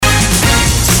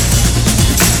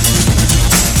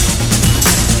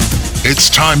It's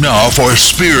time now for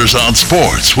Spears on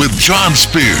Sports with John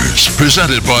Spears,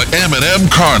 presented by M&M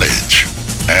Carnage.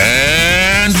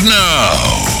 And now,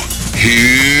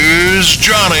 here's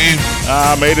Johnny.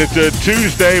 Made it to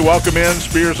Tuesday. Welcome in,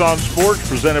 Spears on Sports,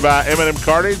 presented by M&M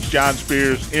Carnage. John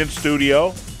Spears in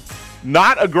studio.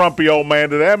 Not a grumpy old man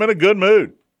today. I'm in a good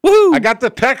mood. Woo! I got the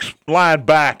text line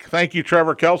back. Thank you,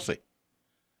 Trevor Kelsey.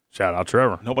 Shout out,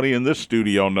 Trevor. Nobody in this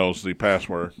studio knows the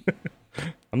password.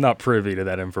 I'm not privy to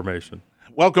that information.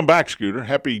 Welcome back, Scooter.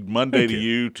 Happy Monday to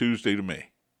you, Tuesday to me.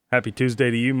 Happy Tuesday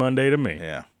to you, Monday to me.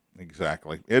 Yeah,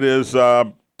 exactly. It is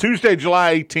Tuesday,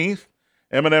 July 18th.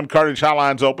 M&M Carnage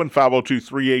Hotline's open,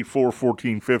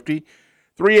 502-384-1450.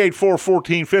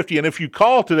 384-1450. And if you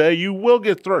call today, you will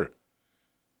get through.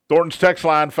 Thornton's text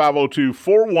line,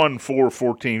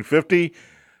 502-414-1450.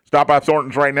 Stop by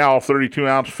Thornton's right now,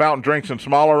 32-ounce fountain drinks and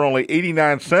smaller, only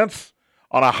 89 cents.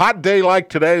 On a hot day like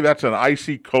today, that's an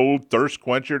icy cold thirst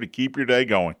quencher to keep your day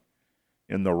going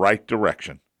in the right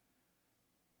direction.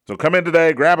 So come in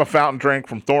today, grab a fountain drink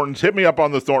from Thornton's. Hit me up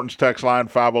on the Thornton's text line,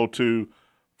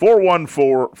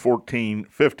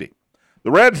 502-414-1450.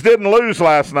 The Reds didn't lose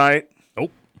last night.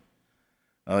 Nope.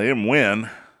 They didn't win,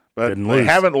 but they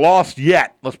haven't lost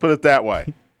yet. Let's put it that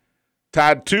way.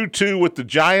 Tied 2-2 with the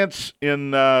Giants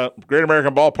in Great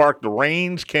American Ballpark. The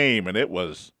rains came, and it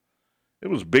was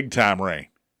big-time rain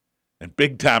and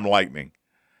big-time lightning.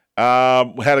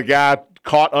 Had a guy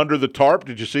caught under the tarp.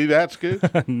 Did you see that, Scoot?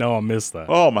 No, I missed that.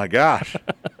 Oh, my gosh.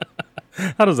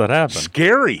 How does that happen?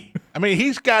 Scary. I mean,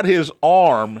 he's got his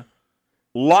arm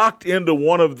locked into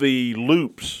one of the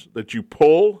loops that you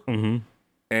pull,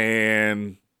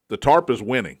 and the tarp is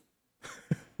winning.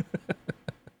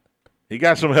 He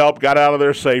got some help, got out of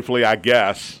there safely, I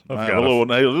guess. A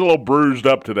little bruised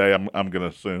up today, I'm going to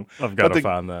assume. I've got to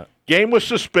find that. Game was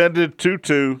suspended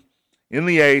 2-2 in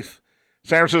the eighth.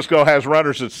 San Francisco has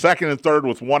runners at second and third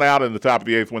with one out in the top of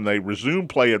the eighth when they resume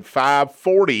play at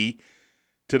 5:40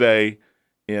 today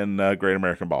in Great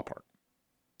American Ballpark.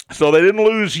 So they didn't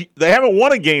lose. They haven't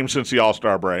won a game since the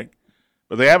All-Star break,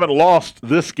 but they haven't lost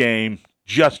this game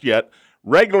just yet.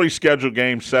 Regularly scheduled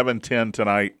game 7:10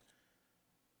 tonight.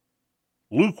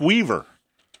 Luke Weaver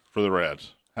for the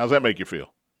Reds. How's that make you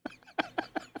feel?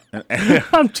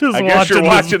 I'm just I guess you're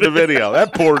watching the video.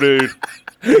 That poor dude.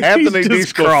 Anthony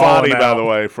DeSclafani, by the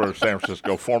way, for San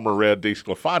Francisco. Former Red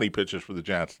DeSclafani pitches for the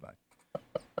Giants tonight.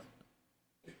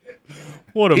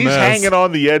 What a mess. He's hanging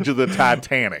on the edge of the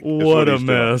Titanic. What a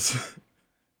mess.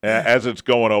 As it's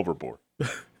going overboard.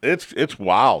 It's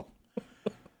wild.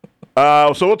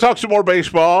 So we'll talk some more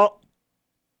baseball.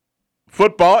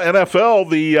 Football, NFL,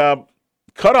 the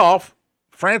cutoff,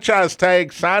 franchise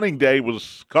tag signing day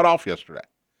was cut off yesterday.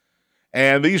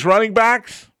 And these running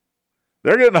backs,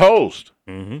 they're getting hosed.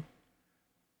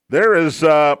 There is,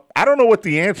 I don't know what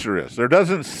the answer is. There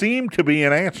doesn't seem to be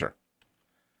an answer.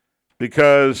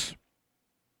 Because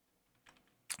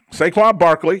Saquon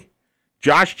Barkley,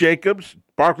 Josh Jacobs,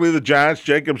 Barkley of the Giants,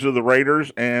 Jacobs of the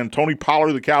Raiders, and Tony Pollard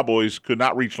of the Cowboys could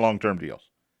not reach long-term deals.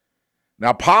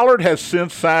 Now, Pollard has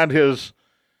since signed his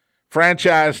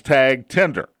franchise tag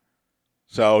tender.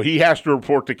 So he has to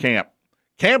report to camp.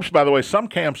 Camps, by the way, some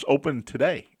camps open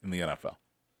today in the NFL.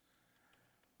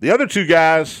 The other two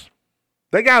guys,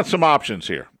 they got some options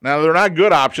here. Now, they're not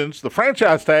good options. The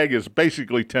franchise tag is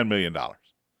basically $10 million.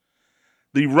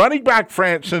 The running back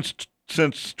since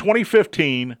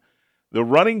 2015, the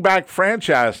running back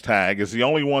franchise tag is the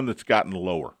only one that's gotten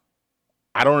lower.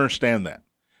 I don't understand that.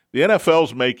 The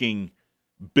NFL's making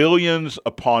billions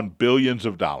upon billions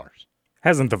of dollars.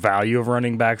 Hasn't the value of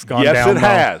running backs gone down?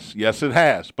 Yes, it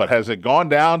has. But has it gone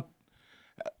down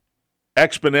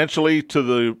exponentially to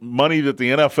the money that the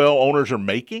NFL owners are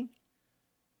making?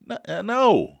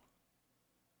 No.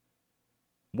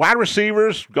 Wide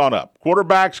receivers, gone up.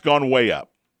 Quarterbacks, gone way up.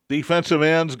 Defensive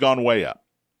ends, gone way up.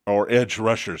 Or edge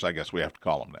rushers, I guess we have to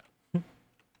call them that.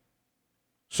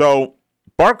 So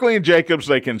Barkley and Jacobs,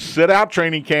 they can sit out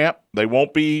training camp. They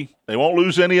won't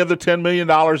lose any of the $10 million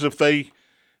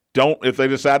if they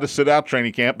decide to sit out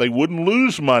training camp. They wouldn't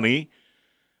lose money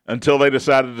until they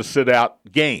decided to sit out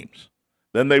games.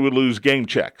 Then they would lose game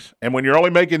checks. And when you're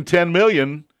only making $10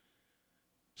 million,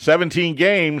 17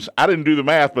 games, I didn't do the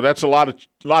math, but that's a lot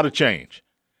of change.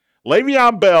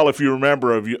 Le'Veon Bell, if you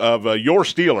remember, of your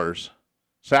Steelers,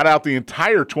 sat out the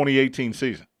entire 2018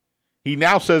 season. He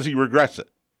now says he regrets it,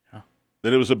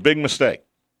 that it was a big mistake.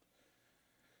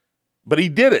 But he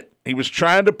did it. He was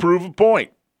trying to prove a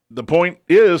point. The point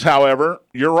is, however,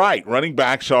 you're right. Running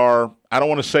backs are, I don't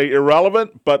want to say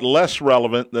irrelevant, but less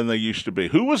relevant than they used to be.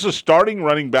 Who was the starting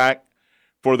running back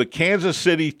for the Kansas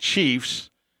City Chiefs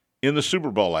in the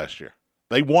Super Bowl last year?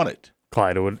 They won it.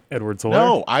 Clyde Edwards-Helaire?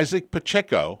 No, Isaac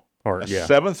Pacheco, a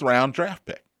seventh-round draft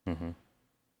pick. Mm-hmm.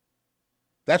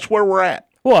 That's where we're at.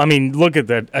 Well, I mean, look at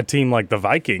a team like the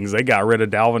Vikings. They got rid of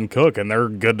Dalvin Cook, and they're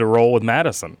good to roll with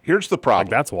Madison. Here's the problem.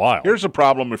 Like, that's wild. Here's the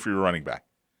problem if you're a running back.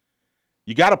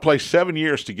 You got to play 7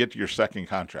 years to get to your second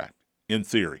contract, in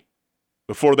theory,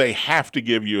 before they have to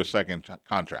give you a second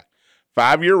contract.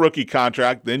 5-year rookie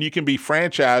contract, then you can be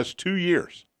franchised 2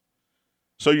 years.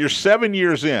 So you're 7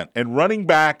 years in, and running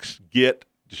backs get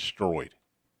destroyed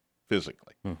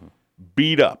physically,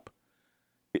 beat up.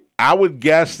 I would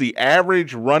guess the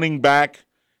average running back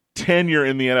tenure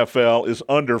in the NFL is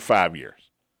under 5 years.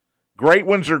 Great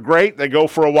ones are great. They go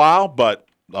for a while, but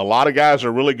a lot of guys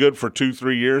are really good for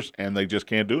 2-3 years, and they just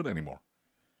can't do it anymore.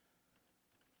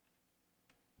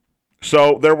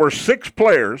 So there were 6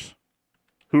 players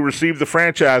who received the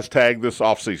franchise tag this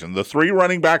offseason. The 3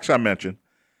 running backs I mentioned.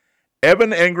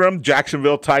 Evan Ingram,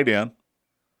 Jacksonville tight end.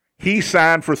 He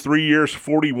signed for 3 years,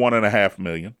 $41.5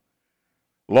 million.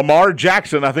 Lamar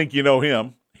Jackson, I think you know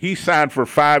him. He signed for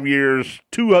 5 years,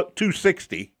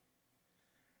 $260.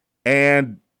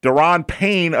 And Daron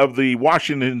Payne of the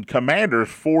Washington Commanders,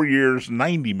 4 years,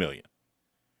 $90 million.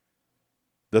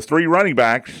 The 3 running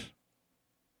backs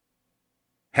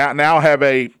now have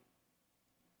a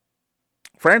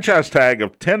franchise tag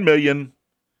of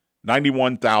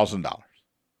 $10,091,000.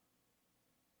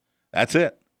 That's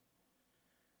it.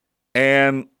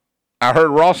 And I heard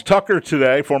Ross Tucker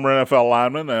today, former NFL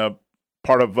lineman,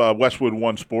 part of Westwood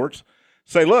One Sports,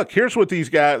 say, look, here's what these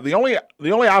guys, the only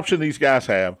option these guys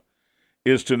have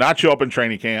is to not show up in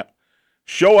training camp,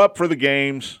 show up for the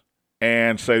games,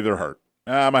 and say they're hurt.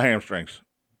 My hamstring's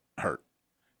hurt.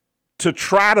 To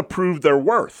try to prove their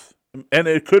worth. And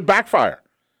it could backfire.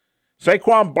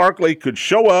 Saquon Barkley could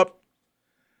show up,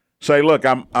 say, look,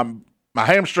 my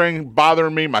hamstring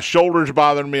bothering me, my shoulder's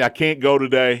bothering me, I can't go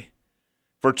today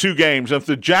for 2 games. If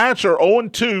the Giants are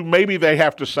 0-2, maybe they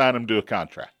have to sign him to a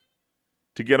contract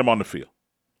to get him on the field.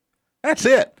 That's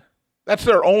it. That's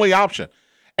their only option.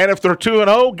 And if they're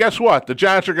 2-0, guess what? The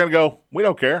Giants are going to go, we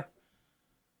don't care.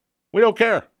 We don't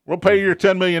care. We'll pay you your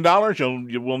 $10 million.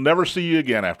 We'll never see you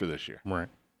again after this year. Right.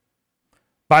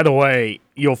 By the way,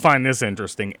 you'll find this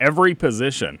interesting. Every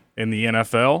position in the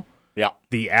NFL,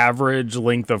 the average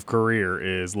length of career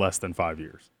is less than 5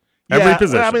 years. Every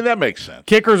position. I mean, that makes sense.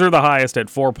 Kickers are the highest at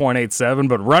 4.87,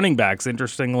 but running backs,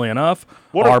 interestingly enough,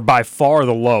 are by far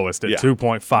the lowest at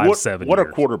 2.57 What are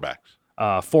years. quarterbacks?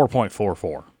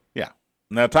 4.44. Yeah.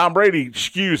 Now, Tom Brady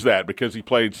skews that because he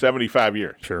played 75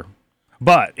 years. Sure.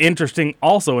 But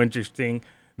also interesting,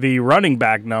 the running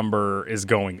back number is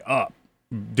going up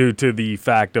due to the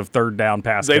fact of third down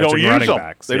pass catching running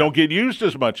backs. They don't get used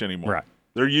as much anymore. Right.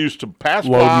 They're used to pass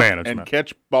load block management and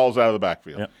catch balls out of the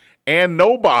backfield. Yep. And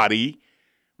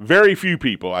very few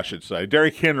people, I should say,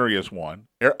 Derrick Henry is one,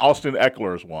 Austin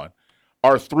Eckler is one,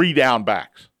 are 3-down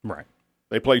backs. Right.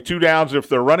 They play 2 downs if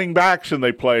they're running backs, and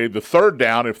they play the 3rd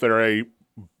down if they're a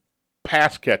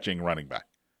pass-catching running back.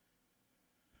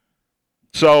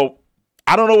 So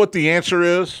I don't know what the answer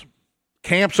is.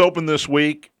 Camp's open this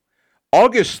week.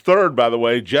 August 3rd, by the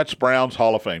way, Jets-Browns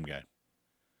Hall of Fame game.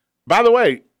 By the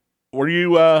way, were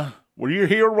you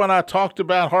here when I talked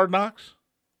about Hard Knocks?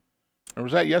 Or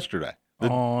was that yesterday?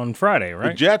 On Friday, right?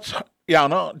 The Jets,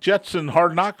 Jets and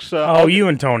Hard Knocks. You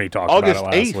and Tony talked August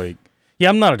about it last 8th. week. Yeah,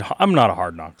 I'm not a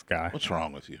Hard Knocks guy. What's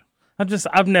wrong with you?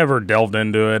 I've never delved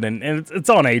into it, and it's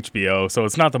on HBO, so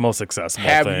it's not the most accessible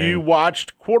thing. Have you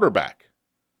watched Quarterback?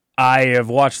 I have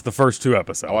watched the first 2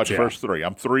 episodes. I watched the first 3.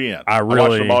 I'm 3 in. I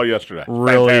watched them all yesterday.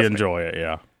 Really Fantastic. enjoy it,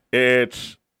 yeah.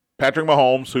 It's Patrick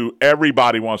Mahomes, who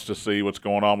everybody wants to see what's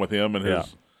going on with him and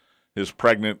his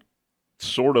pregnant,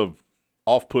 sort of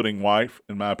off-putting wife,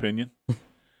 in my opinion.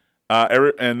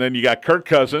 And then you got Kirk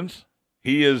Cousins.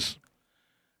 He is,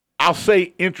 I'll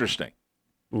say, interesting.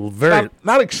 Very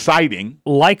not exciting.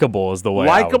 Likable is the way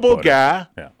Likable I would put guy,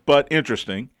 it. but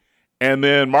interesting. And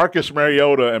then Marcus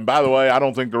Mariota. And by the way, I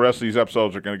don't think the rest of these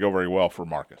episodes are going to go very well for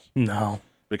Marcus. No.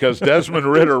 Because Desmond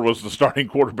Ridder was the starting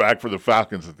quarterback for the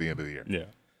Falcons at the end of the year.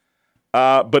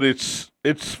 Yeah. But it's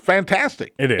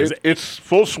fantastic. It is. It's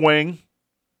full swing.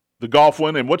 The golf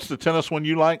one, and what's the tennis one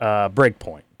you like?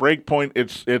 Breakpoint. Breakpoint,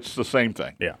 it's the same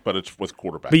thing. Yeah. But it's with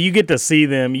quarterback. But you get to see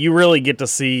them. You really get to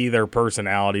see their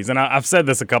personalities. And I've said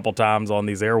this a couple times on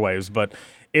these airwaves, but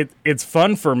it's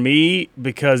fun for me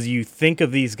because you think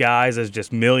of these guys as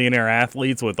just millionaire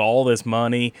athletes with all this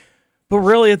money. But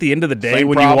really, at the end of the day, Same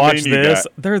when you watch problem this,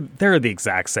 they're the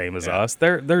exact same as us.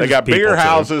 They got bigger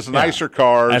houses, nicer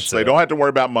cars. They it. don't have to worry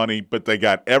about money, but they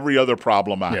got every other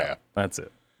problem I have. That's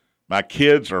it. My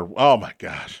kids are, oh my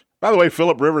gosh. By the way,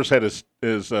 Philip Rivers is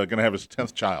going to have his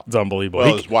 10th child. It's unbelievable.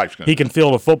 Well, his wife's going to. He can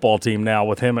field a football team now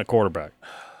with him at quarterback.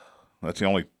 That's the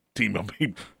only team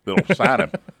that'll sign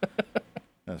him.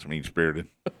 That's mean-spirited.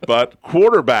 But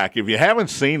quarterback, if you haven't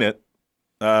seen it,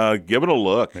 give it a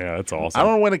look. Yeah, it's awesome. I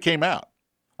don't know when it came out.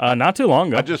 Not too long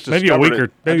ago. I just maybe a week or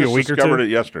two. Discovered it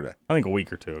yesterday. I think a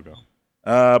week or two ago.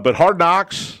 But Hard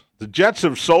Knocks, the Jets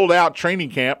have sold out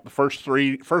training camp the first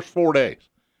 4 days.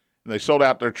 And they sold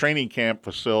out their training camp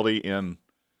facility in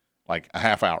like a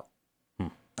half hour. I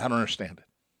don't understand it.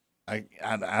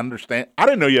 I understand. I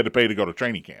didn't know you had to pay to go to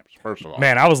training camps, first of all.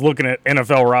 Man, I was looking at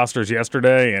NFL rosters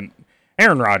yesterday, and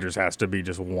Aaron Rodgers has to be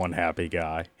just one happy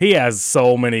guy. He has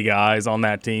so many guys on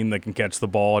that team that can catch the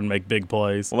ball and make big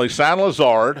plays. Well, they signed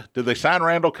Lazard. Did they sign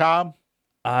Randall Cobb?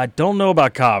 I don't know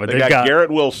about Cobb, but They've got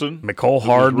Garrett Wilson. McCole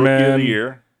Hardman. Rookie of the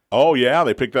year. Oh, yeah,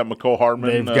 they picked up McCole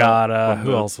Hardman. They've got,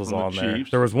 who else was on there?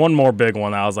 Chiefs. There was one more big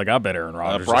one. I was like, I bet Aaron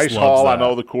Rodgers Bryce Hall, I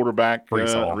know the quarterback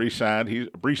re-signed.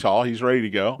 Breece Hall, he's ready to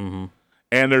go. Mm-hmm.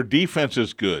 And their defense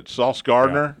is good. Sauce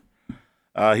Gardner,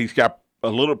 he's got a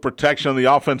little protection on the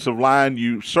offensive line.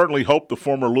 You certainly hope the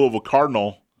former Louisville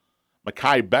Cardinal,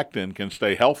 Mekhi Becton, can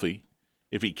stay healthy.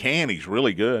 If he can, he's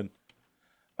really good.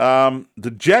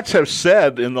 The Jets have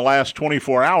said in the last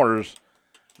 24 hours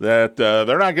that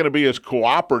they're not going to be as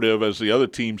cooperative as the other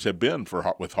teams have been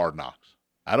with Hard Knocks.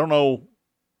 I don't know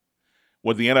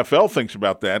what the NFL thinks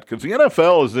about that, because the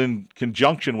NFL is in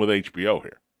conjunction with HBO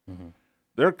here. Mm-hmm.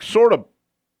 They're sort of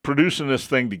producing this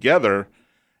thing together,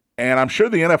 and I'm sure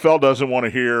the NFL doesn't want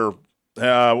to hear,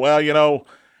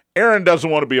 Aaron doesn't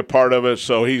want to be a part of it,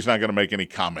 so he's not going to make any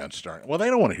comments during it. Well,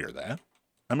 they don't want to hear that.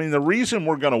 I mean, the reason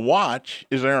we're going to watch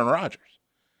is Aaron Rodgers.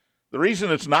 The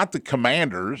reason it's not the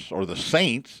Commanders or the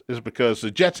Saints is because the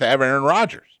Jets have Aaron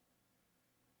Rodgers.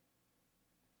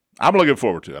 I'm looking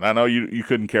forward to it. I know you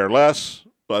couldn't care less,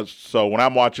 but so when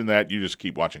I'm watching that, you just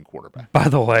keep watching quarterback. By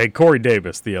the way, Corey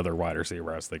Davis, the other wide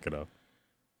receiver I was thinking of,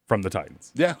 from the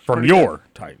Titans. Yeah. From your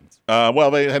Titans.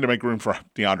 Well, they had to make room for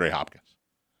DeAndre Hopkins.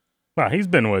 Well, he's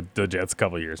been with the Jets a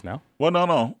couple of years now. Well,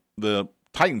 no. The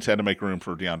Titans had to make room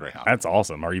for DeAndre Hopkins. That's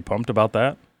awesome. Are you pumped about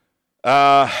that?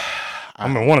 I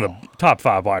mean, one of the top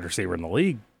 5 wide receiver in the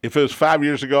league. If it was 5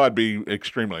 years ago, I'd be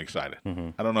extremely excited. Mm-hmm.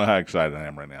 I don't know how excited I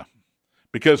am right now.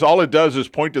 Because all it does is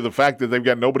point to the fact that they've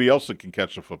got nobody else that can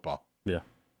catch the football. Yeah.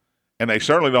 And they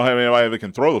certainly don't have anybody that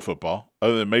can throw the football,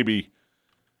 other than maybe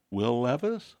Will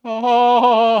Levis.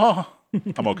 Oh,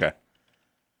 I'm okay.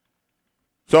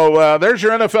 So there's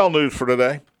your NFL news for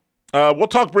today. We'll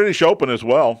talk British Open as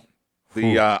well.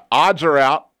 The odds are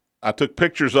out. I took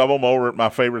pictures of them over at my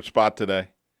favorite spot today.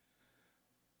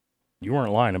 You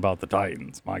weren't lying about the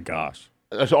Titans. My gosh.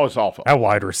 It's awful. That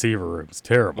wide receiver room is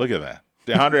terrible. Look at that.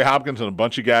 DeAndre Hopkins and a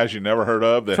bunch of guys you never heard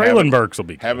of that Traylon Burks will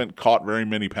be good. Haven't caught very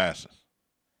many passes.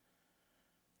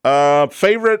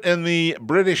 Favorite in the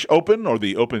British Open, or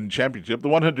the Open Championship, the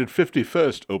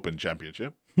 151st Open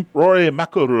Championship, Rory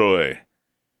McIlroy,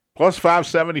 plus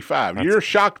 575. You're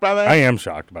shocked by that? I am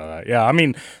shocked by that. Yeah, I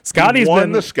mean, Scotty's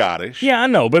won the Scottish. Yeah, I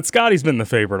know, but Scotty's been the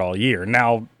favorite all year.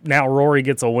 Now Rory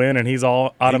gets a win, and he's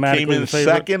all automatically the favorite. He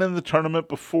came in second in the tournament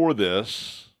before the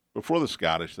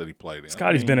Scottish that he played in.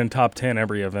 Scotty's been in top 10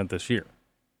 every event this year.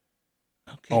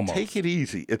 Okay, almost. Take it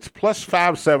easy. It's plus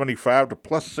 575 to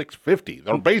plus 650.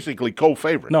 They're basically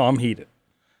co-favorites. No, I'm heated.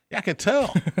 Yeah, I can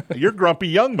tell. You're a grumpy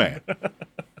young man.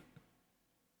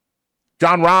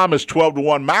 John Rahm is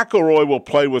 12-1. McIlroy will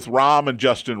play with Rahm and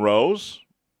Justin Rose.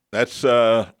 That's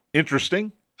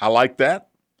interesting. I like that.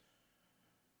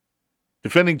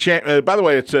 Defending champ. By the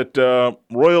way, it's at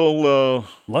Royal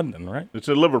London, right? It's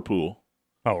at Liverpool.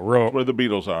 Oh, where the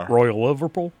Beatles are. Royal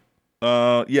Liverpool.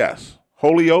 Yes,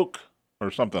 Holyoke or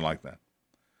something like that.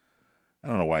 I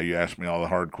don't know why you ask me all the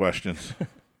hard questions.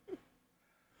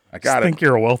 I think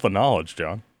you're a wealth of knowledge,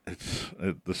 John. It's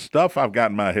the stuff I've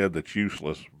got in my head that's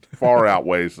useless far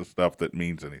outweighs the stuff that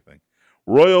means anything.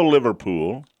 Royal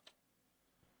Liverpool,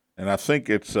 and I think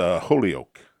it's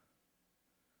Holyoke.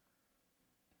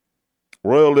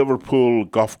 Royal Liverpool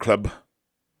Golf Club.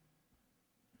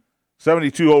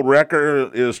 72-hole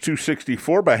record is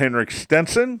 264 by Henrik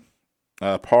Stenson.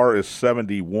 Par is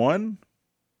 71,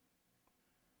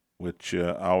 which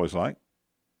I always like.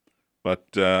 But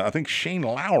I think Shane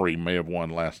Lowry may have won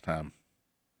last time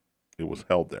it was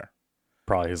held there.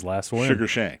 Probably his last win. Sugar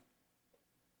Shane.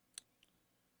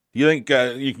 Do you think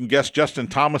you can guess Justin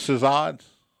Thomas's odds?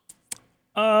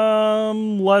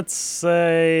 Let's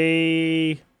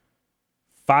say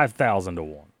 5,000 to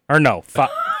 1. Or no,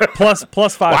 plus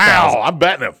 5,000. Wow, I'm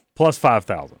betting him. Plus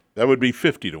 5,000. That would be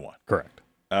 50 to 1. Correct.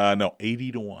 No,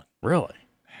 80 to 1. Really?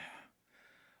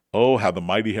 Oh, how the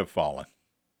mighty have fallen.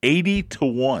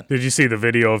 80-1. Did you see the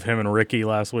video of him and Ricky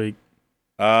last week?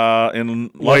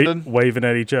 In London? Waving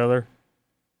at each other?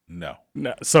 No.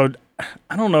 So,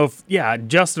 I don't know if,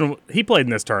 Justin, he played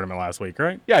in this tournament last week,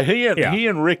 right? Yeah, he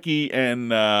and Ricky and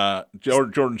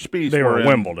Jordan Spieth were at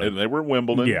Wimbledon. They were at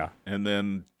Wimbledon. Yeah. And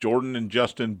then Jordan and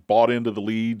Justin bought into the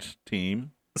Leeds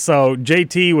team. So,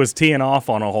 JT was teeing off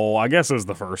on a hole, I guess it was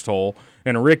the first hole,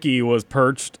 and Ricky was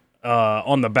perched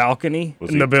on the balcony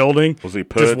the building. Was he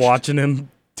perched? Just watching him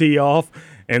tee off.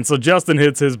 And so Justin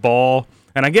hits his ball,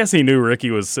 and I guess he knew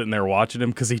Ricky was sitting there watching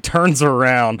him because he turns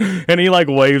around and he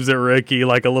waves at Ricky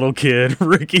like a little kid.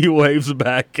 Ricky waves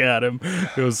back at him.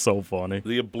 It was so funny.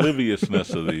 The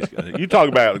obliviousness of these guys. You talk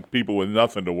about people with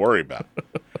nothing to worry about.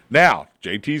 Now,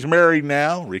 JT's married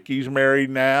now. Ricky's married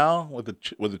now with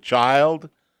a child.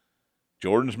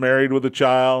 Jordan's married with a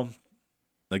child.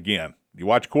 Again, you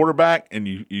watch quarterback and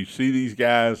you see these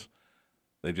guys,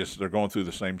 they're going through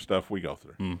the same stuff we go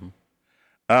through. Mm-hmm.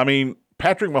 I mean,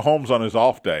 Patrick Mahomes on his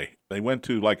off day, they went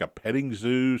to like a petting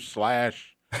zoo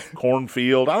 /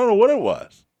 cornfield. I don't know what it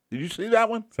was. Did you see that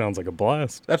one? Sounds like a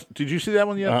blast. Did you see that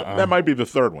one yet? That might be the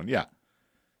third one, yeah.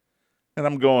 And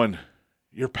I'm going,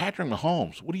 you're Patrick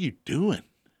Mahomes. What are you doing?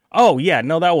 Oh, yeah.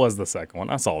 No, that was the second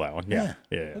one. I saw that one. Yeah.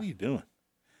 What are you doing?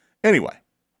 Anyway,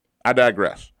 I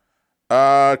digress.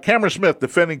 Cameron Smith,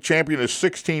 defending champion, is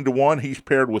 16-1. He's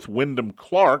paired with Wyndham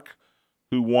Clark,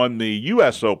 who won the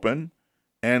U.S. Open,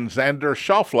 and Xander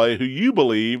Schauffele, who you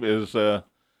believe is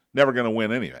never going to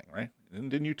win anything, right?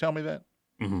 Didn't you tell me that?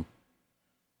 Mm-hmm.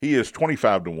 He is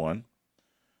 25-1.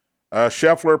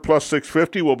 Scheffler plus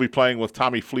 650 will be playing with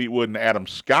Tommy Fleetwood and Adam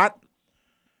Scott.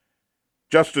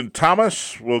 Justin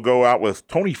Thomas will go out with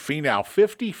Tony Finau,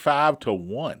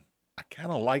 55-1. I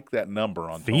kind of like that number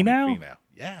on Tony Finau.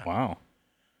 Yeah. Wow.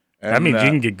 And, that means you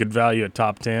can get good value at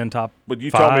top 10, top But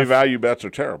you 5. told me value bets are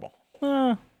terrible.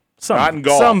 Not in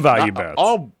golf. Some value bets.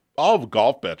 All of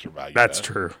golf bets are value bets. That's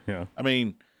true, yeah. I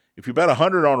mean, if you bet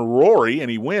 100 on Rory and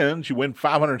he wins, you win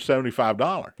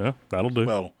 $575. Yeah, that'll do.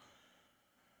 Well,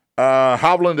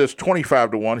 Hovland is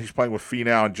 25-1. He's playing with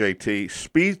Finau and JT.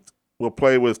 Spieth will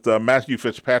play with Matthew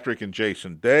Fitzpatrick and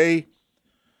Jason Day.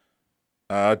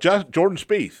 Jordan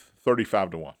Spieth,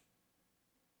 35-1.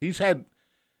 He's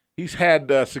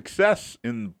had success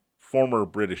in former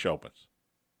British Opens.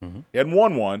 Mm-hmm. He hadn't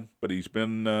won one, but he's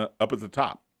been up at the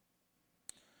top.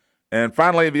 And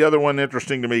finally, the other one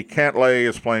interesting to me, Cantlay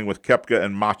is playing with Koepka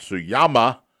and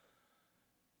Matsuyama.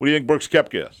 What do you think Brooks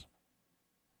Koepka is?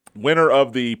 Winner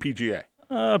of the PGA.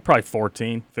 Probably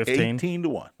 14, 15.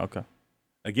 18-1. Okay.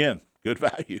 Again, good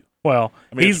value. Well,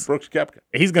 I mean, it's Brooks Koepka.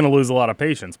 He's going to lose a lot of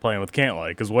patience playing with Cantlay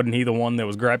because wasn't he the one that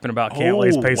was griping about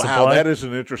Cantlay's pace of play? That is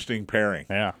an interesting pairing.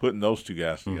 Yeah. Putting those two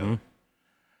guys together. Mm-hmm.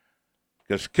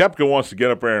 Because Koepka wants to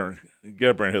get up there and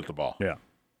hit the ball. Yeah.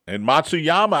 And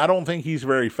Matsuyama, I don't think he's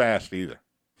very fast either.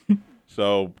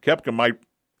 So Koepka might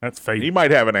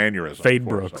have an aneurysm. Fade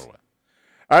Brooks. All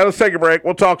right, let's take a break.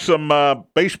 We'll talk some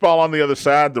baseball on the other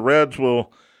side. The Reds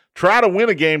will try to win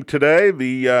a game today.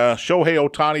 The Shohei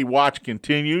Ohtani watch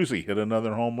continues. He hit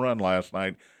another home run last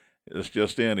night. It's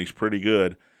just in. He's pretty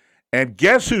good. And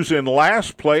guess who's in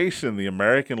last place in the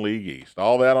American League East?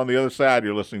 All that on the other side.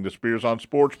 You're listening to Spears on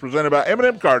Sports, presented by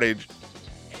M&M Cartage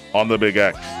on the Big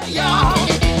X. I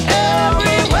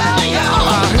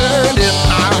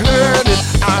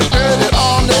heard it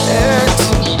on the X.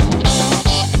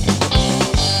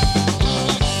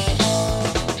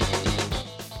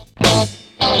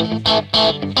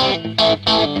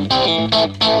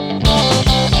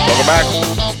 Welcome back.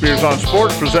 Spears on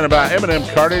Sports, presented by M&M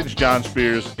Cartage. John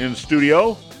Spears in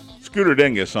studio. Scooter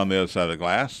Dingus on the other side of the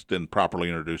glass. Didn't properly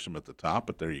introduce him at the top,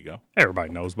 but there you go.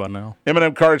 Everybody knows by now.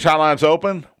 M&M Cartage hotline's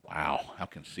open. Wow, how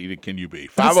conceited can you be?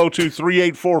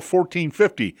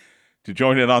 502-384-1450 to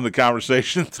join in on the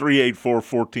conversation.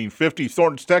 384-1450.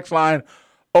 Thornton's text line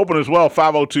open as well.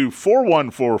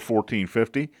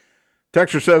 502-414-1450.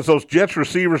 Texter says those Jets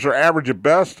receivers are average at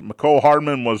best. McCole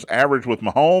Hardman was average with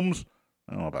Mahomes.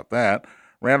 I don't know about that.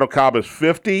 Randall Cobb is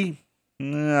 50.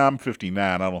 I'm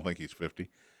 59. I don't think he's 50.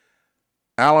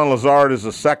 Alan Lazard is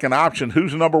the second option.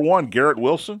 Who's number one? Garrett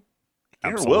Wilson?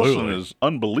 Absolutely. Garrett Wilson is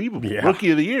unbelievable. Yeah.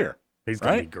 Rookie of the year. He's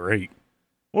going to be great.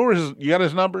 What were you got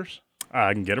his numbers?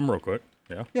 I can get him real quick.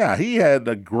 Yeah. Yeah, he had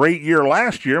a great year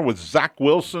last year with Zach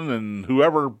Wilson and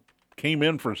whoever came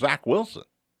in for Zach Wilson.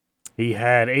 He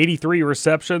had 83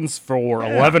 receptions for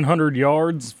 1,100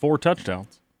 yards, 4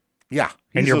 touchdowns. Yeah.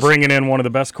 And you're bringing in one of the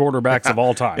best quarterbacks of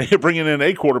all time. You're bringing in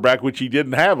a quarterback, which he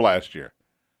didn't have last year.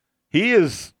 He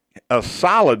is a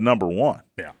solid number one.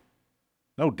 Yeah.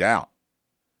 No doubt.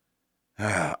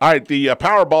 All right, the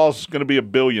Powerball is going to be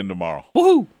 $1 billion tomorrow.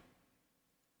 Woohoo!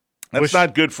 That's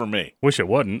not good for me. Wish it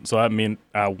wasn't. So, I mean,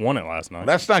 I won it last night.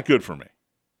 That's not good for me.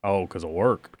 Oh, because of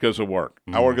work. Because of work.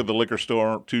 I work at the liquor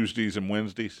store Tuesdays and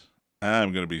Wednesdays.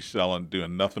 I'm going to be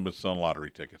doing nothing but selling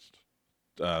lottery tickets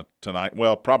tonight.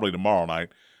 Well, probably tomorrow night.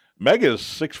 Mega is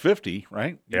 $650,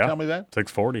 right? You tell me that?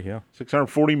 $640, yeah.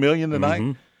 $640 million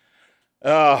tonight.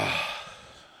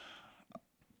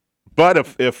 But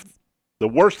if the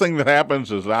worst thing that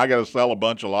happens is I got to sell a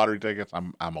bunch of lottery tickets,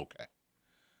 I'm okay.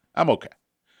 I'm okay.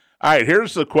 All right,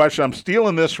 here's the question. I'm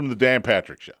stealing this from the Dan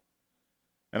Patrick Show,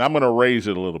 and I'm going to raise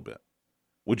it a little bit.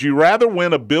 Would you rather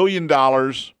win $1 billion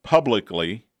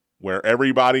publicly, where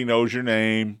everybody knows your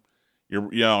name,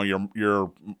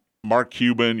 you're Mark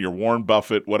Cuban, you're Warren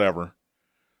Buffett, whatever,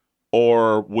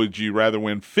 or would you rather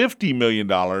win $50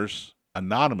 million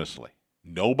anonymously?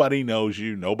 Nobody knows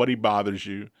you, nobody bothers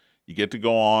you. You get to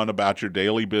go on about your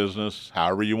daily business,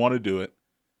 however you want to do it.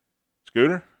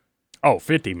 Scooter? Oh,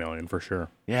 $50 million for sure.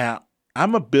 Yeah,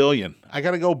 I'm $1 billion. I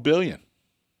got to go $1 billion.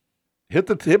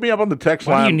 Hit me up on the text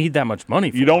line. Why do you need that much money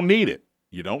for? You don't need it.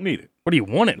 You don't need it. What do you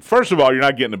want it for? First of all, you're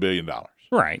not getting $1 billion.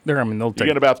 Right. They'll You're take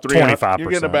getting about 25%. You're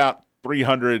getting about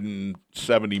 $370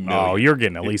 million. Oh, you're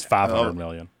getting at least $500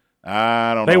 million.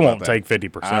 I don't know. They about won't that. take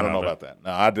 50%. I don't know about that.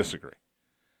 No, I disagree.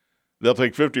 They'll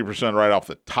take 50% right off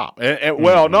the top.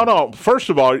 Well, no. First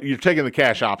of all, you're taking the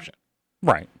cash option.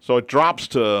 Right. So it drops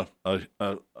to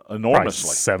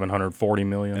enormously. $740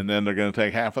 million. And then they're going to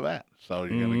take half of that. So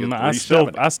you're going to get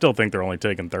I still think they're only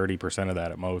taking 30% of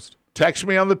that at most. Text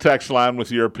me on the text line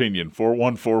with your opinion,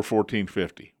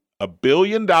 414-1450. $1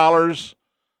 billion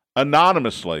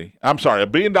anonymously. I'm sorry,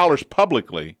 $1 billion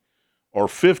publicly or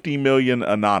 $50 million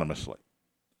anonymously?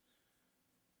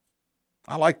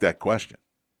 I like that question.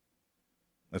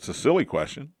 It's a silly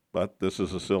question, but this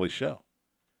is a silly show.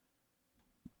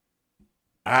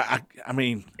 I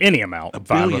mean, any amount. $1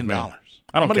 billion.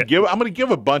 I'm going to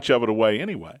give a bunch of it away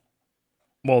anyway.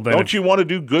 Well, then don't you want to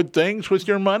do good things with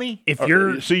your money?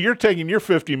 You're taking your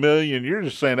 $50 million, you're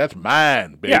just saying that's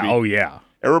mine, baby. Yeah. Oh yeah.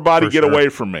 Everybody get away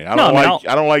from me. I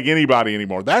don't like anybody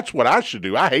anymore. That's what I should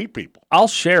do. I hate people. I'll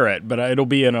share it, but it'll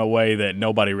be in a way that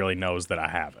nobody really knows that I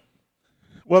have it.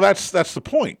 Well, that's the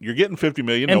point. You're getting $50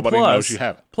 million. Nobody knows you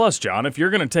have it. Plus, John, if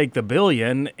you're going to take the $1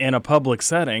 billion in a public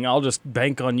setting, I'll just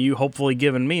bank on you hopefully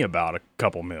giving me about a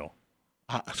couple mil.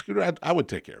 Scooter, I would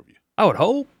take care of you. I would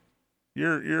hope.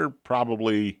 You're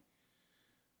probably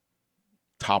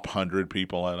top 100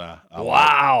 people in a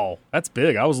wow, that's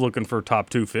big. I was looking for top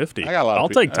 250. I got a lot. I'll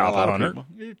take top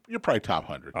 100. You're probably top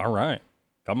 100. All right,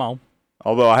 come on.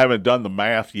 Although I haven't done the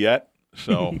math yet,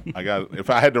 so if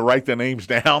I had to write the names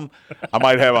down, I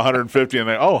might have 150 and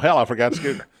then oh hell, I forgot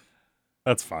Scooter.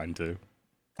 That's fine too.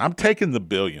 I'm taking the $1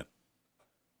 billion.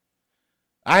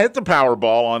 I hit the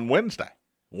Powerball on Wednesday.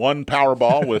 One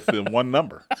Powerball with the one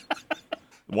number.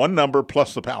 One number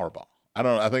plus the Powerball.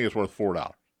 I think it's worth $4.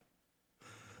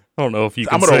 I don't know if you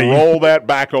can I'm going to roll that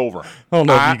back over. I don't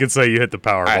know if you can say you hit the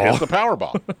Powerball. I hit the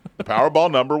Powerball. The Powerball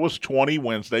number was 20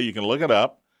 Wednesday. You can look it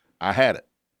up. I had it.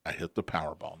 I hit the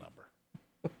Powerball number.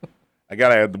 I got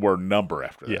to add the word number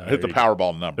after that. Yeah, I hit the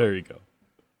Powerball number. There you go.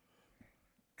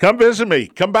 Come visit me.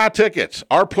 Come buy tickets.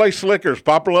 Our Place Liquors,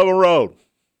 Poplar Level Road.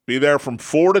 Be there from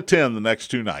 4 to 10 the next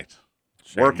 2 nights.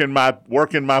 Working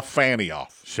my fanny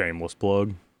off. Shameless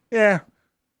plug. Yeah.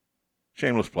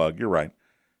 Shameless plug. You're right.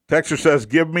 Texter says,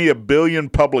 give me $1 billion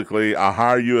publicly. I'll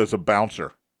hire you as a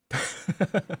bouncer.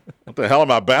 What the hell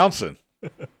am I bouncing?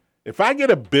 If I get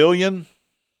 $1 billion,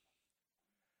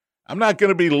 I'm not going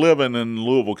to be living in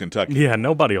Louisville, Kentucky. Yeah,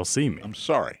 nobody will see me. I'm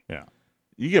sorry. Yeah.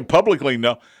 You can publicly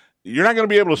know. You're not going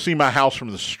to be able to see my house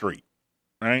from the street,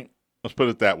 right? Let's put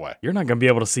it that way. You're not going to be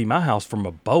able to see my house from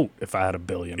a boat if I had $1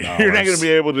 billion. You're not going to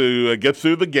be able to get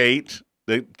through the gate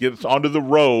that gets onto the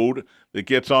road, that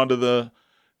gets onto the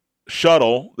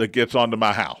shuttle, that gets onto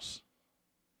my house.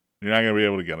 You're not going to be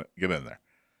able to get in there.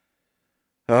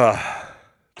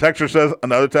 Texter says,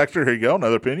 another texter, here you go,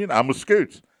 another opinion. I'm with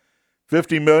Scoots.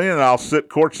 $50 million, and I'll sit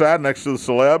courtside next to the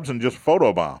celebs and just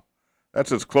photobomb.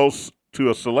 That's as close to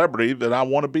a celebrity that I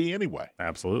want to be anyway.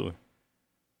 Absolutely.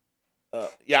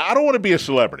 Yeah, I don't want to be a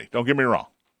celebrity. Don't get me wrong.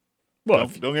 Well,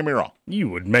 don't get me wrong. You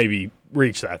would maybe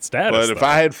reach that status. But if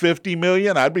I had $50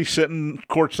 million, I'd be sitting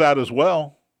courtside as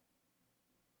well.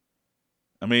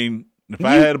 I mean, if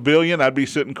I had $1 billion, I'd be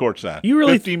sitting courtside. You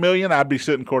really $50 million, I'd be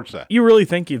sitting courtside. You really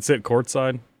think you'd sit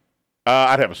courtside?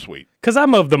 I'd have a suite. Because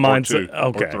I'm of the mindset. Two,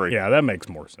 okay, yeah, that makes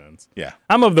more sense. Yeah,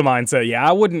 I'm of the mindset. Yeah,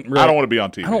 I wouldn't. Really, I don't want to be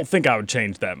on TV. I don't think I would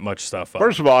change that much stuff up.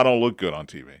 First of all, I don't look good on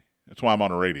TV. That's why I'm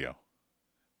on the radio.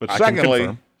 But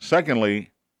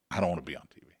secondly, I don't want to be on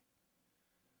TV.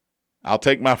 I'll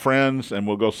take my friends and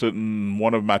we'll go sit in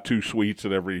one of my 2 suites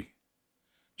at every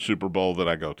Super Bowl that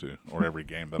I go to or every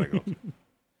game that I go to.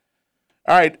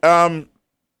 All right.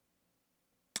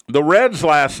 The Reds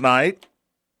last night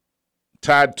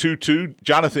tied 2-2.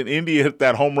 Jonathan India hit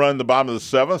that home run in the bottom of the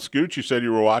seventh. Scoot, you said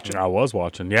you were watching. I was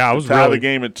watching. Yeah, I was tie really the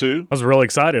game at 2. I was really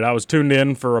excited. I was tuned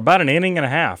in for about an inning and a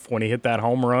half when he hit that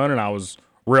home run, and I was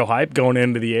real hyped going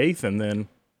into the 8th, and then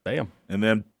bam. And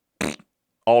then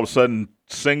all of a sudden,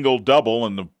 single double,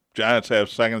 and the Giants have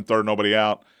second, third, nobody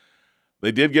out.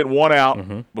 They did get one out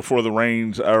before the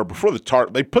rains, or before the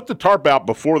tarp. They put the tarp out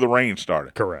before the rain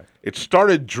started. Correct. It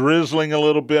started drizzling a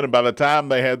little bit, and by the time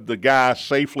they had the guy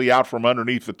safely out from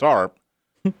underneath the tarp,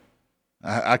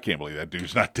 I can't believe that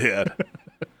dude's not dead.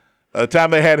 By the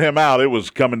time they had him out, it was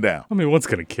coming down. I mean, what's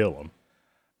going to kill him?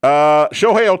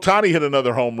 Shohei Ohtani hit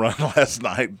another home run last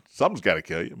night. Something's got to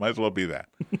kill you. Might as well be that.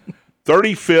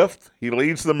 35th, he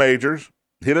leads the majors.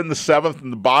 Hit it in the 7th, in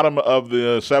the bottom of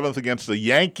the 7th against the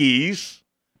Yankees.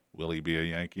 Will he be a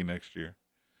Yankee next year?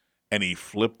 And he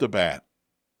flipped the bat.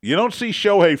 You don't see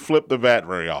Shohei flip the bat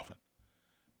very often.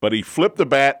 But he flipped the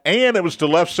bat, and it was to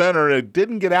left center, and it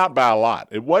didn't get out by a lot.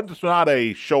 It was not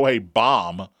a Shohei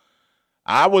bomb.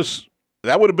 That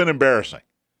would have been embarrassing.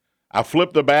 I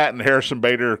flipped the bat, and Harrison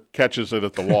Bader catches it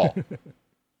at the wall.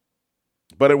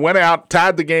 But it went out,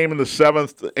 tied the game in the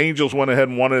 7th. The Angels went ahead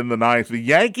and won it in the 9th. The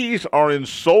Yankees are in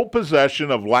sole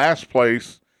possession of last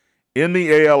place in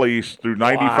the AL East through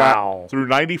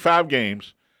 95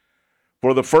 games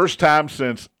for the first time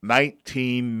since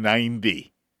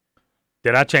 1990.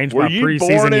 Did I change Were my you preseason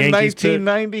born in Yankees pick?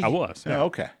 1990? I was. Yeah. Oh,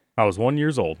 okay. I was 1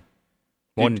 year old.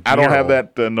 I don't have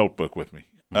that notebook with me.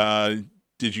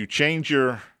 Did you change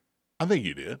your – I think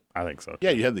you did. I think so. Yeah,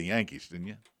 you had the Yankees, didn't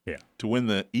you? Yeah. To win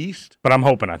the East? But I'm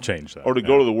hoping I changed that. Or to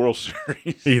go to the World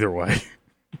Series? Either way.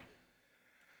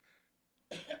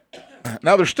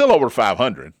 Now, they're still over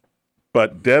 500,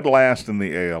 but dead last in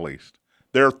the AL East.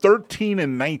 They're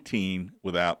 13-19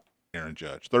 without Aaron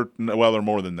Judge. Well, they're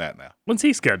more than that now. When's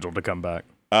he scheduled to come back?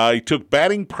 He took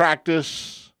batting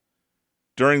practice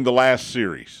during the last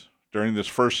series, during this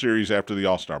first series after the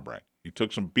All-Star break. He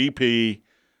took some BP.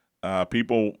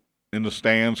 People in the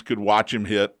stands could watch him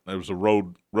hit. It was a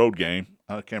road game.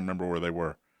 I can't remember where they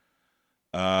were.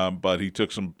 But he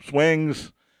took some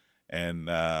swings, and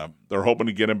they're hoping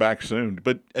to get him back soon.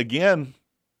 But, again,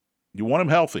 you want him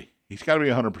healthy. He's got to be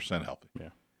 100% healthy.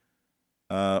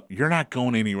 Yeah. You're not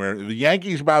going anywhere. The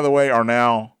Yankees, by the way, are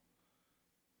now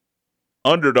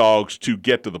underdogs to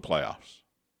get to the playoffs.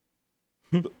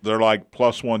 They're like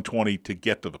plus 120 to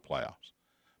get to the playoffs.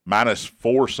 Minus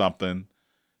 4 something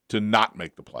to not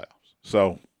make the playoffs.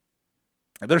 So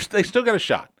they still got a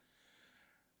shot.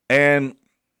 And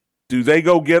do they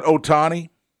go get Ohtani?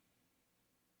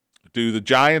 Do the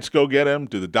Giants go get him?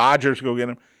 Do the Dodgers go get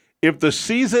him? If the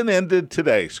season ended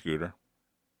today, Scooter,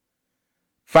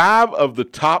 5 of the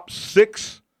top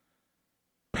 6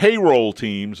 payroll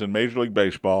teams in Major League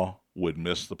Baseball would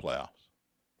miss the playoffs.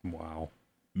 Wow.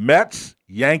 Mets,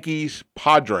 Yankees,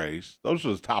 Padres, those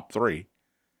are the top 3.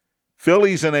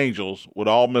 Phillies and Angels would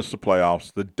all miss the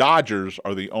playoffs. The Dodgers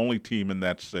are the only team in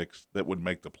that 6 that would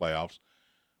make the playoffs,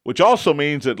 which also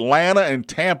means Atlanta and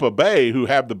Tampa Bay, who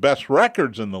have the best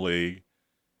records in the league,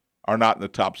 are not in the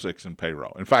top 6 in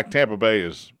payroll. In fact, Tampa Bay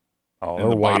is in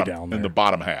the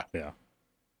bottom half. Yeah.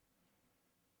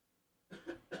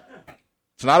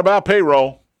 It's not about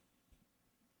payroll.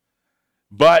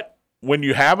 But when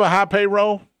you have a high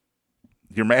payroll,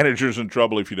 your manager's in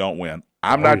trouble if you don't win.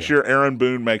 I'm not sure Aaron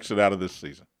Boone makes it out of this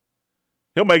season.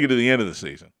 He'll make it to the end of the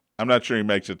season. I'm not sure he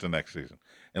makes it to next season.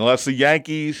 Unless the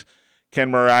Yankees can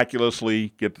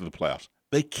miraculously get to the playoffs.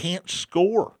 They can't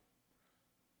score.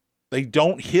 They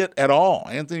don't hit at all.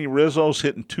 Anthony Rizzo's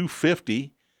hitting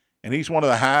 250, and he's one of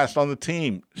the highest on the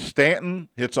team. Stanton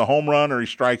hits a home run or he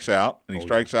strikes out, and he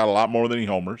strikes out a lot more than he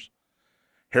homers.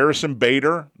 Harrison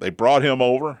Bader, they brought him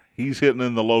over. He's hitting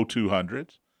in the low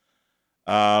 200s.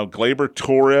 Gleyber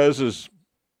Torres is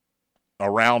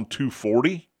around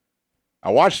 240.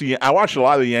 I watched a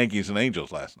lot of the Yankees and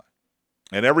Angels last night,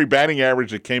 and every batting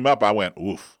average that came up, I went,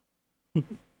 oof.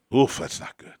 Oof, that's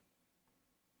not good.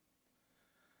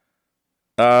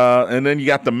 And then you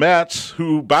got the Mets,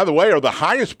 who, by the way, are the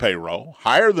highest payroll,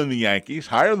 higher than the Yankees,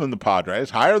 higher than the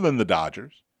Padres, higher than the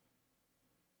Dodgers.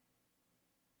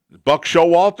 Buck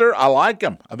Showalter, I like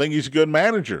him. I think he's a good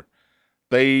manager.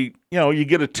 You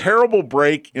get a terrible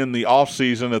break in the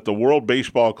offseason at the World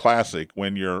Baseball Classic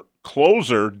when your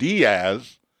closer,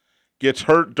 Diaz, gets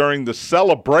hurt during the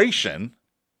celebration,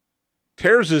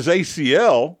 tears his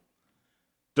ACL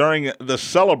during the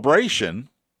celebration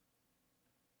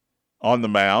on the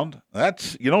mound.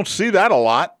 You don't see that a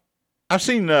lot. I've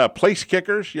seen place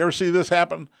kickers. You ever see this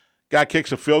happen? Guy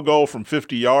kicks a field goal from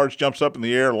 50 yards, jumps up in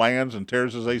the air, lands, and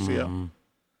tears his ACL. Mm-hmm.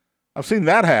 I've seen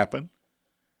that happen.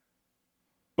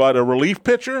 But a relief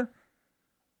pitcher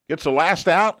gets the last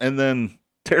out and then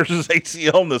tears his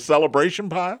ACL in the celebration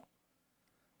pile?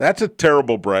 That's a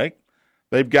terrible break.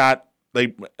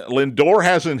 Lindor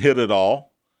hasn't hit at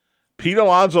all. Pete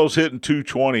Alonso's hitting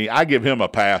 220. I give him a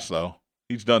pass, though.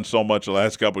 He's done so much the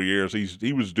last couple of years.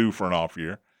 He was due for an off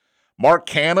year. Mark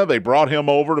Canha, they brought him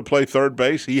over to play third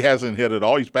base. He hasn't hit at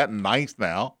all. He's batting ninth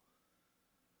now.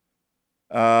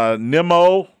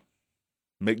 Nimmo,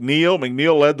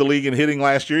 McNeil led the league in hitting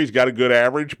last year. He's got a good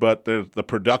average, but the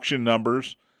production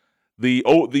numbers, the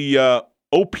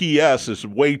OPS is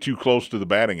way too close to the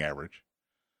batting average.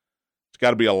 It's got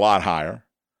to be a lot higher.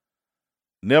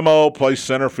 Nimmo plays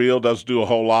center field, doesn't do a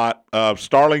whole lot.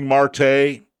 Starling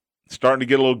Marte, starting to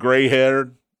get a little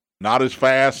gray-haired, not as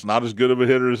fast, not as good of a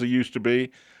hitter as he used to be.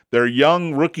 Their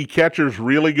young rookie catcher's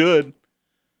really good.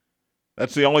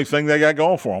 That's the only thing they got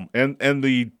going for them. And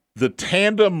the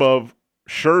tandem of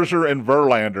Scherzer and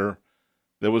Verlander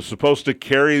that was supposed to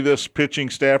carry this pitching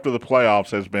staff to the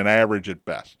playoffs has been average at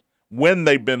best when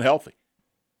they've been healthy.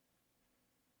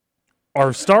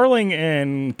 Are Starling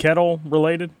and Kettle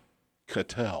related?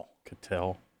 Cattell.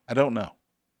 I don't know.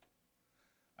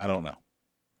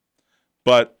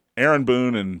 But Aaron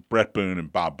Boone and Brett Boone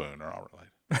and Bob Boone are all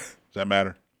related. Does that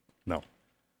matter? No.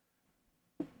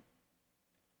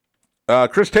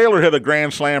 Chris Taylor hit a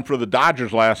grand slam for the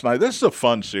Dodgers last night. This is a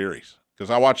fun series because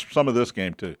I watched some of this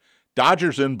game too.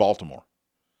 Dodgers in Baltimore.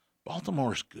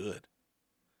 Baltimore's good.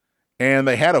 And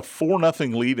they had a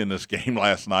 4-0 lead in this game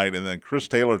last night, and then Chris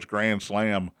Taylor's grand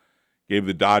slam gave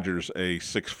the Dodgers a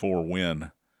 6-4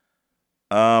 win.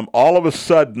 All of a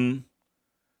sudden,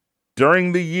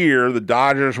 during the year, the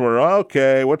Dodgers were,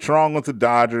 okay, what's wrong with the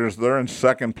Dodgers? They're in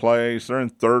second place. They're in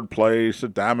third place. The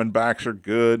Diamondbacks are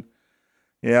good.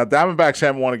 Yeah, Diamondbacks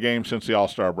haven't won a game since the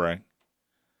All-Star break.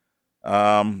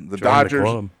 Dodgers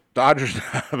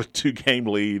have a 2-game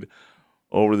lead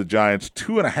over the Giants,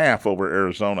 2.5 over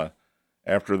Arizona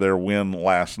after their win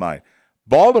last night.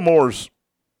 Baltimore's,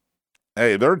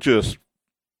 they're just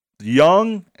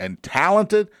young and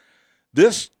talented.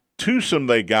 This twosome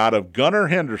they got of Gunnar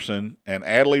Henderson and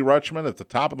Adley Rutschman at the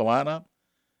top of the lineup,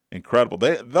 incredible.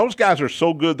 Those guys are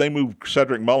so good they moved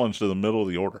Cedric Mullins to the middle of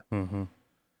the order. Mm-hmm.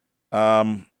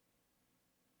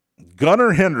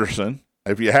 Gunnar Henderson,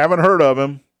 if you haven't heard of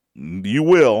him, you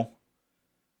will.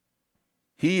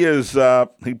 He is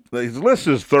he's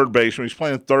listed as third baseman. He's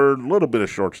playing third, a little bit of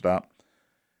shortstop.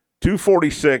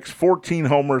 246, 14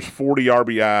 homers, 40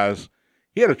 RBIs.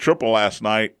 He had a triple last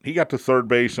night. He got to third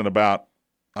base in about,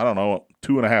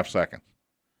 2.5 seconds.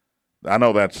 I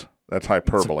know that's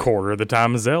hyperbole. It's a quarter of the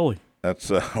time as Ellie.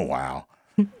 That's wow.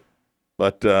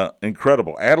 But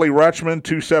incredible. Adley Rutschman,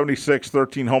 276,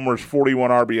 13 homers,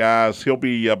 41 RBIs. He'll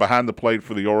be behind the plate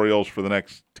for the Orioles for the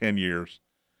next 10 years.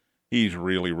 He's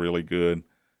really, really good.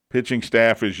 Pitching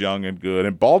staff is young and good.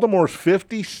 And Baltimore's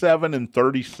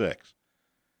 57-36.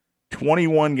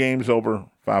 21 games over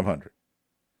 500.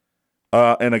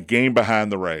 And a game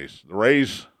behind the Rays. The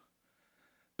Rays,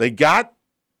 they got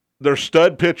their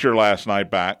stud pitcher last night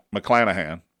back,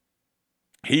 McClanahan.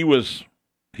 He was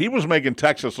making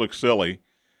Texas look silly.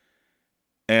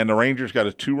 And the Rangers got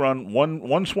a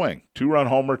one swing, 2-run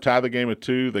homer, tie the game at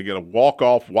 2. They get a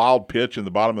walk-off wild pitch in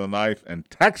the bottom of the ninth. And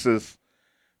Texas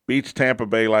beats Tampa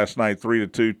Bay last night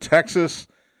 3-2. Texas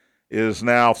is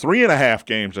now 3.5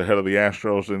 games ahead of the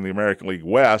Astros in the American League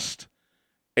West,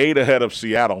 8 ahead of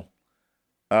Seattle.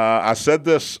 I said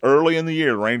this early in the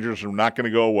year, Rangers are not going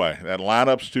to go away. That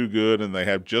lineup's too good, and they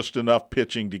have just enough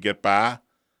pitching to get by.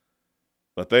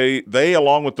 But they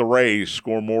along with the Rays,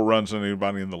 score more runs than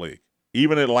anybody in the league,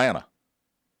 even Atlanta.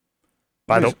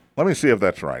 Let me see if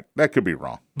that's right. That could be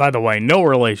wrong. By the way, no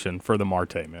relation for the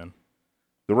Marte, man.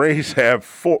 The Rays have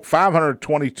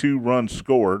 522 runs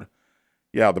scored.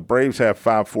 Yeah, the Braves have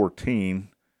 514.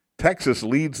 Texas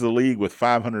leads the league with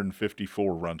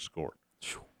 554 runs scored.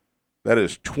 That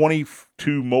is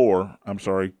 22 more.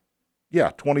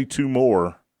 22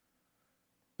 more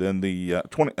than the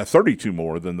 32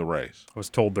 more than the Rays. I was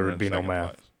told there would be no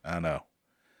math. Place. I know.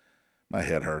 My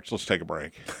head hurts. Let's take a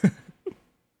break.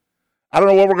 I don't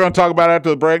know what we're going to talk about after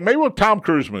the break. Maybe with Tom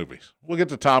Cruise movies. We'll get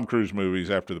to Tom Cruise movies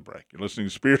after the break. You're listening to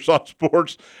Spears on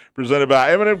Sports, presented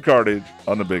by M&M Cartage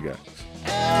on the Big X.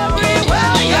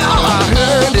 Everywhere you go, I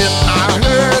heard it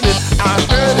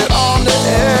on the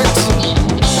X.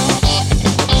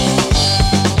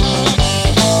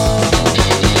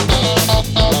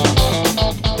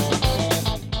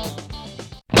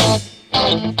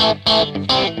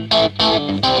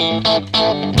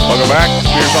 Welcome back.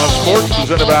 Spears Spears on Sports,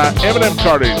 presented by M&M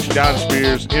Cartage. John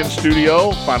Spears in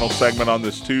studio. Final segment on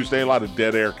this Tuesday. A lot of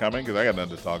dead air coming because I got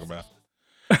nothing to talk about.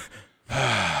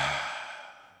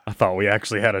 I thought we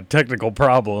actually had a technical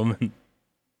problem.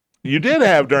 You did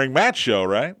have during Matt's show,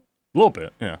 right? A little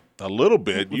bit, yeah. A little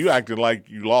bit. You acted like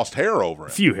you lost hair over A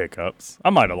it. few hiccups.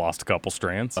 I might have lost a couple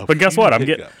strands. But guess what? I'm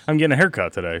getting a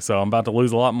haircut today, so I'm about to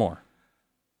lose a lot more.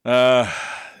 You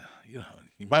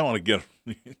might want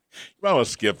to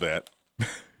skip that.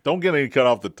 Don't get any cut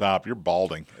off the top. You're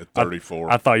balding at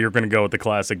 34. I thought you were going to go with the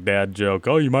classic dad joke.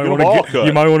 Oh, you might want get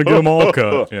to get them all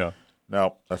cut. Yeah.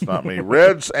 No, that's not me.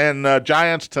 Reds and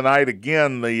Giants tonight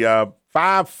again. The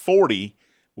 5:40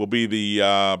 will be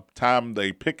the time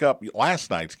they pick up last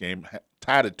night's game,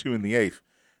 tied at 2 in the 8th,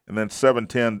 and then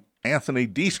 7:10. Anthony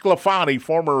DeSclafani,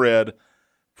 former Red,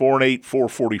 4-8,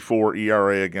 4.44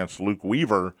 ERA against Luke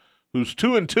Weaver, who's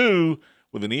 2-2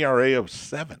 with an ERA of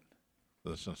 7.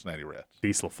 The Cincinnati Reds.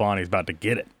 DeSclafani's about to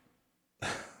get it.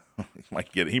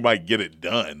 He might get it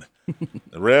done.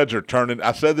 The Reds are turning.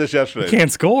 I said this yesterday. We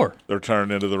can't score. They're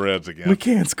turning into the Reds again. We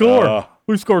can't score.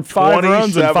 We've scored 5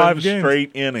 runs in 5 games.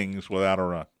 Straight innings without a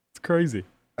run. It's crazy.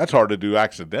 That's hard to do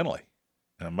accidentally,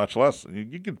 and much less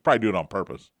you could probably do it on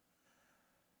purpose.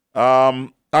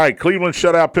 All right, Cleveland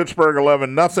shut out Pittsburgh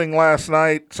 11-0 last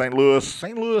night. St.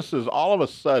 Louis is all of a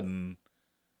sudden.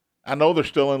 I know they're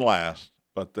still in last,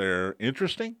 but they're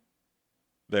interesting.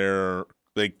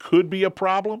 They could be a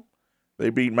problem. They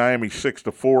beat Miami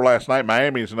 6-4 last night.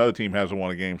 Miami is another team hasn't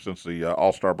won a game since the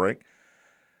All-Star break.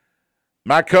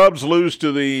 My Cubs lose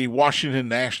to the Washington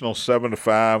Nationals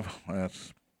 7-5.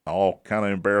 That's all kind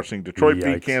of embarrassing. Detroit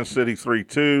beat Kansas City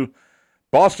 3-2.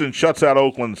 Boston shuts out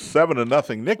Oakland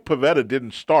 7-0. Nick Pivetta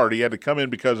didn't start. He had to come in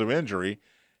because of injury.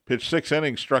 Pitched 6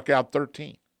 innings, struck out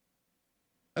 13.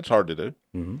 That's hard to do.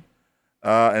 Mm-hmm.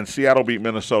 And Seattle beat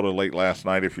Minnesota late last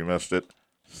night, if you missed it,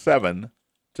 7-6.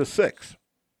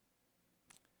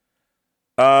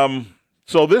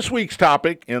 So this week's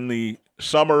topic in the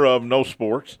summer of no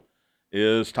sports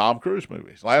is Tom Cruise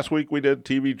movies. Last week we did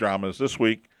TV dramas. This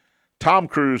week, Tom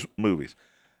Cruise movies.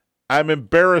 I'm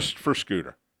embarrassed for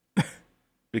Scooter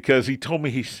because he told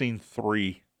me he's seen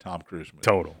 3 Tom Cruise movies.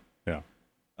 Total, yeah.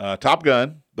 Top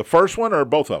Gun, the first one or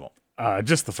both of them?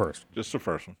 Just the first. Just the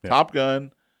first one. Yeah. Top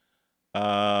Gun.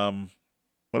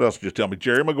 What else did you tell me?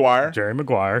 Jerry Maguire. Jerry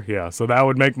Maguire, yeah. So that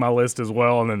would make my list as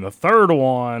well. And then the third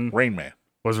one Rain Man.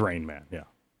 was Rain Man, yeah.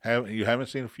 You haven't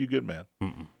seen A Few Good Men.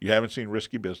 Mm-mm. You haven't seen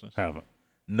Risky Business. Haven't.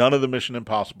 None of the Mission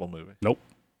Impossible movies. Nope.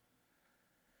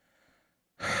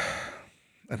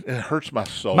 It hurts my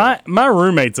soul. My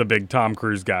roommate's a big Tom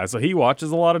Cruise guy, so he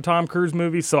watches a lot of Tom Cruise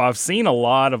movies. So I've seen a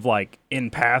lot of in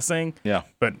passing. Yeah.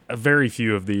 But very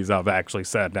few of these I've actually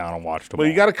sat down and watched them. Well,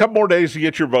 all. you got a couple more days to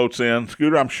get your votes in.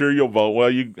 Scooter, I'm sure you'll vote.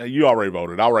 Well, you already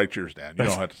voted. I'll write yours down. You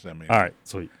don't have to send me. All right,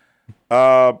 sweet.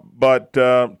 But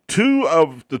 2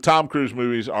 of the Tom Cruise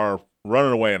movies are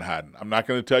running away and hiding. I'm not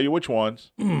going to tell you which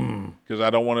ones because I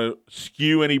don't want to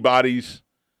skew anybody's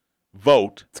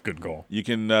vote. It's a good goal. You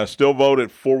can still vote at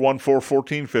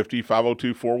 414-1450,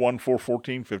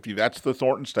 502-414-1450. That's the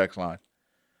Thornton's text line.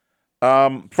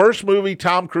 First movie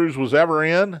Tom Cruise was ever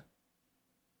in,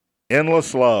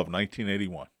 Endless Love,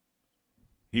 1981.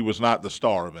 He was not the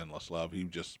star of Endless Love. He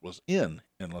just was in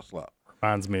Endless Love.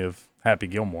 Reminds me of Happy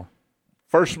Gilmore.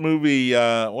 First movie,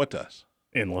 what does?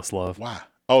 Endless Love. Wow.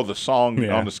 Oh, the song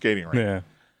Yeah. on the skating rink.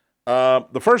 Yeah.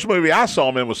 The first movie I saw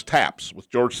him in was Taps with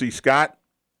George C. Scott.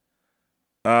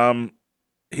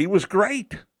 He was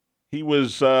great. He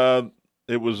was.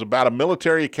 It was about a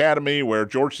military academy where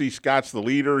George C. Scott's the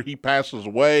leader. He passes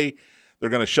away. They're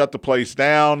going to shut the place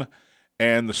down,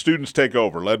 and the students take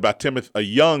over, led by a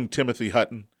young Timothy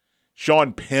Hutton.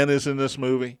 Sean Penn is in this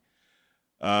movie.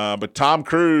 But Tom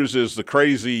Cruise is the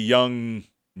crazy young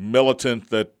militant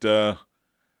that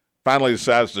finally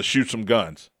decides to shoot some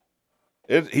guns.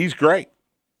 He's great.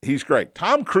 He's great.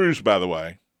 Tom Cruise, by the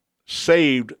way,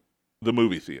 saved the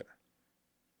movie theater.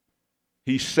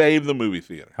 He saved the movie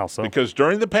theater. How so? Because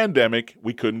during the pandemic,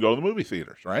 we couldn't go to the movie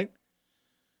theaters, right?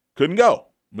 Couldn't go.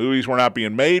 Movies were not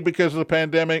being made because of the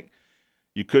pandemic.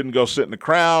 You couldn't go sit in the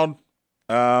crowd.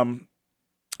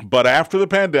 But after the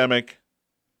pandemic,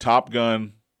 Top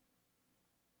Gun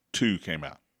 2 came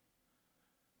out.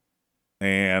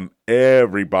 And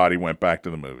everybody went back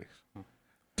to the movies.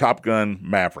 Top Gun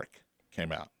Maverick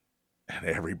came out. And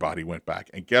everybody went back.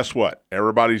 And guess what?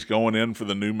 Everybody's going in for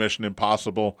the new Mission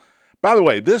Impossible. By the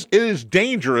way, it is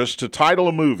dangerous to title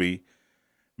a movie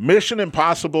Mission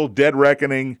Impossible Dead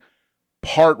Reckoning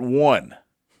Part 1.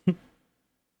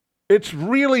 It's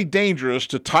really dangerous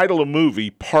to title a movie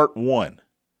Part 1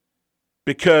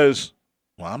 because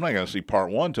Well, I'm not going to see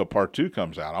part 1 until part 2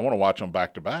 comes out. I want to watch them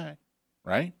back to back,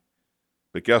 right?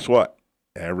 But guess what?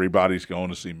 Everybody's going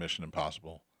to see Mission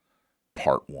Impossible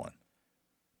part 1.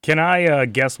 Can I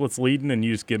guess what's leading and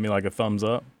you just give me like a thumbs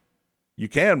up? You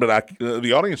can, but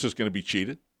the audience is going to be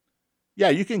cheated. Yeah,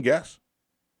 you can guess.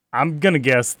 I'm going to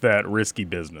guess that Risky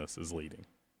Business is leading.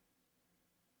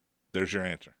 There's your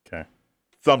answer. Okay.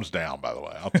 Thumbs down, by the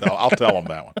way. I'll tell him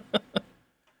that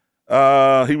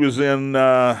one. He was in.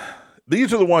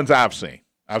 These are the ones I've seen.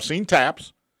 I've seen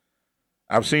Taps.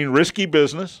 I've seen Risky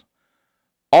Business.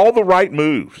 All the Right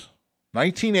Moves.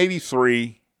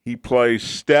 1983. He plays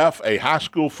Steph, a high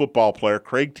school football player.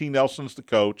 Craig T. Nelson's the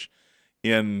coach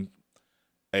in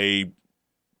a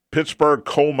Pittsburgh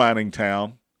coal mining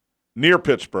town near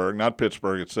Pittsburgh, not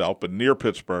Pittsburgh itself, but near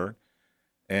Pittsburgh.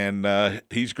 And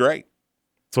he's great.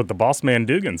 That's what the boss man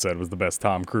Dugan said was the best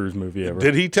Tom Cruise movie ever.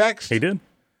 Did he text? He did.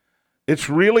 It's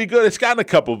really good. It's gotten a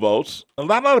couple votes.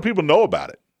 Not a lot of people know about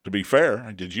it, to be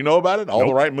fair. Did you know about it? All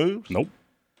the Right Moves? Nope.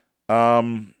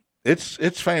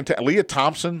 It's fantastic. Leah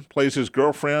Thompson plays his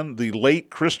girlfriend. The late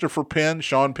Christopher Penn,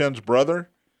 Sean Penn's brother,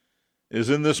 is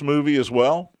in this movie as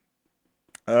well.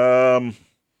 It's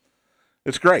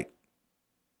great.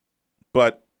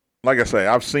 But like I say,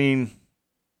 I've seen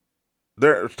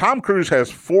Tom Cruise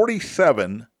has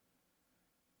 47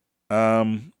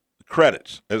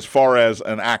 credits as far as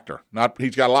an actor.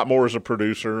 He's got a lot more as a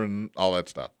producer and all that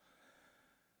stuff.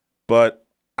 But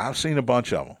I've seen a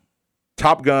bunch of them.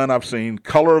 Top Gun, I've seen.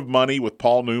 Color of Money with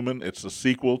Paul Newman. It's the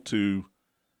sequel to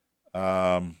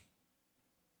the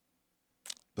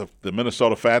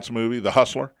Minnesota Fats movie, The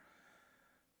Hustler.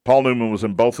 Paul Newman was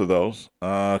in both of those.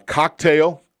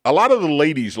 Cocktail. A lot of the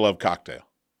ladies love Cocktail.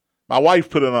 My wife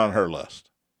put it on her list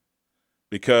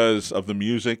because of the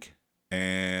music,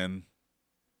 and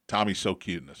Tommy's so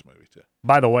cute in this movie, too.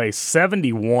 By the way,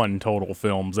 71 total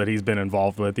films that he's been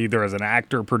involved with, either as an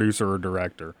actor, producer, or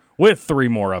director, with 3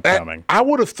 more upcoming. I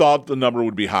would have thought the number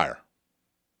would be higher.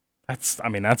 That's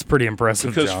pretty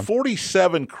impressive, because John.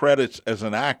 47 credits as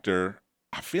an actor,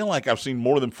 I feel like I've seen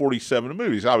more than 47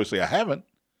 movies. Obviously, I haven't,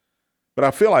 but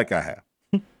I feel like I have.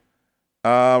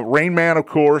 Rain Man, of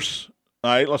course. All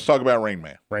right, let's talk about Rain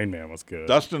Man. Rain Man was good.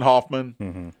 Dustin Hoffman.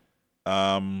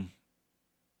 Mm-hmm.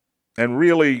 And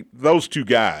really, those two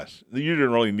guys, you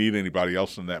didn't really need anybody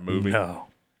else in that movie. No.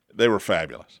 They were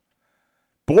fabulous.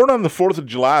 Born on the 4th of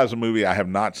July is a movie I have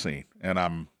not seen, and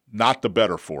I'm not the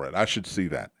better for it. I should see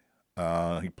that.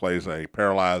 He plays a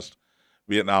paralyzed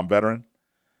Vietnam veteran.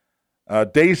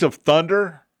 Days of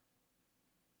Thunder.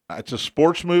 It's a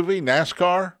sports movie,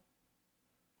 NASCAR.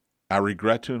 I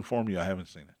regret to inform you I haven't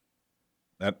seen it.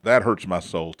 That hurts my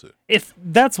soul, too. If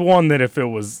that's one that if it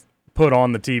was put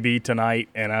on the TV tonight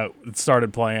and it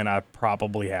started playing, I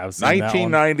probably have seen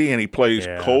 1990, that one. And he plays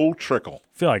Cole Trickle.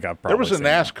 I feel like I've probably There was a seen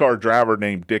NASCAR driver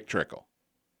named Dick Trickle.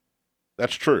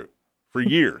 That's true. For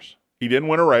years. He didn't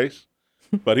win a race,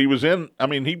 but he was in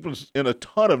a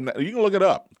ton of, you can look it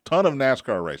up, ton of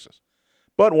NASCAR races.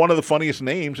 But one of the funniest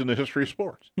names in the history of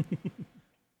sports.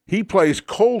 He plays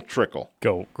Cole Trickle.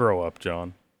 Grow up,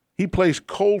 John. He plays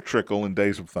Cole Trickle in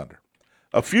Days of Thunder.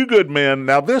 A Few Good Men.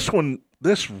 Now, this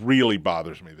really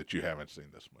bothers me that you haven't seen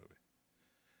this movie.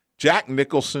 Jack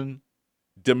Nicholson,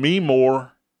 Demi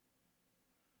Moore,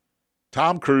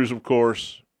 Tom Cruise, of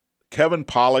course, Kevin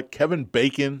Pollak, Kevin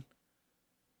Bacon.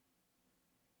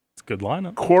 It's a good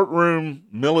lineup. Courtroom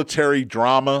military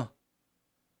drama.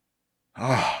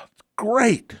 It's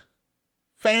great.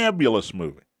 Fabulous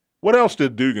movie. What else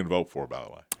did Dugan vote for, by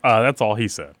the way? That's all he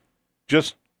said.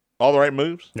 Just All the Right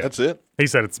Moves? Yeah. That's it? He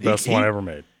said it's the best one ever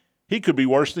made. He could be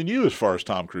worse than you as far as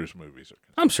Tom Cruise movies are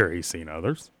concerned. I'm sure he's seen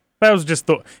others. That was just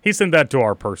he sent that to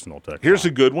our personal text. Here's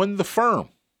a good one, The Firm.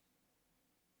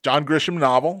 John Grisham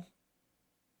novel.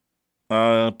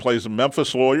 Plays a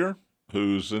Memphis lawyer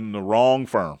who's in the wrong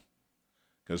firm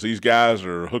because these guys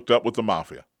are hooked up with the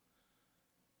mafia.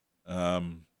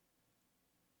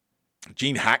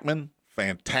 Gene Hackman,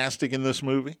 fantastic in this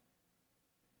movie.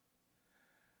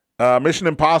 Mission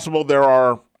Impossible, there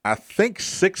are, I think,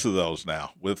 6 of those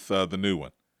now with the new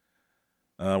one,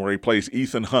 where he plays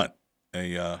Ethan Hunt,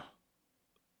 a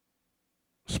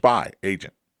spy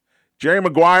agent. Jerry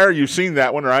Maguire, you've seen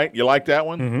that one, right? You like that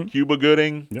one? Mm-hmm. Cuba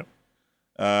Gooding. Yep.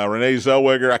 Renee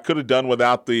Zellweger. I could have done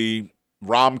without the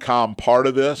rom-com part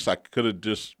of this. I could have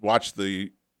just watched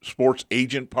the sports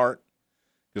agent part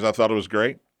because I thought it was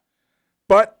great.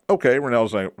 But, okay, Renee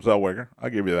Zellweger. I'll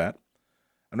give you that.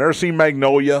 I've never seen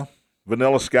Magnolia.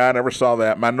 Vanilla Sky, never saw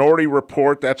that. Minority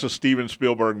Report, that's a Steven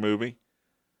Spielberg movie.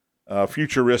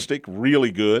 Futuristic,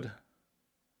 really good.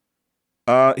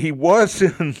 He was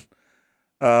in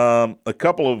a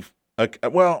couple of,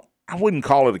 I wouldn't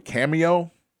call it a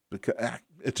cameo because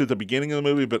it's at the beginning of the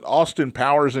movie, but Austin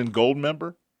Powers in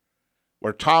Goldmember,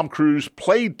 where Tom Cruise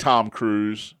played Tom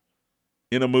Cruise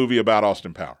in a movie about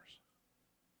Austin Powers.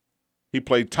 He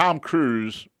played Tom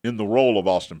Cruise in the role of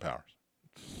Austin Powers.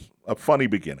 It's a funny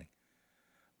beginning.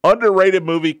 Underrated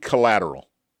movie, Collateral.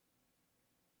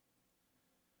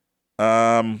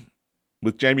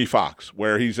 With Jamie Foxx,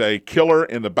 where he's a killer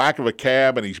in the back of a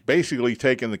cab, and he's basically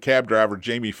taking the cab driver,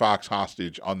 Jamie Foxx,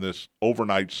 hostage on this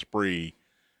overnight spree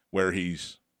where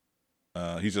he's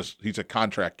a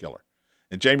contract killer.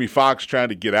 And Jamie Foxx trying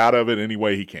to get out of it any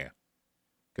way he can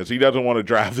because he doesn't want to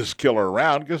drive this killer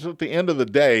around because at the end of the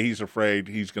day, he's afraid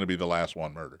he's going to be the last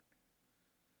one murdered.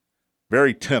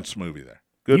 Very tense movie there.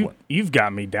 Good one. You've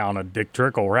got me down a Dick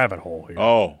Trickle rabbit hole here.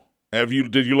 Oh, did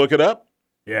you look it up?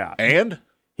 Yeah. And?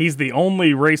 He's the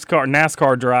only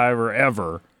NASCAR driver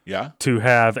ever to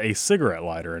have a cigarette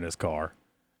lighter in his car,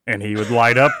 and he would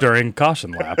light up during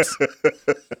caution laps.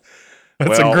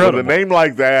 That's incredible. With a name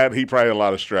like that, he probably had a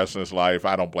lot of stress in his life.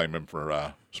 I don't blame him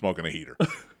for smoking a heater.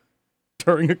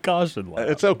 During a caution lap.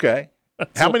 It's okay.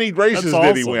 How many races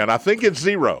did he win? I think it's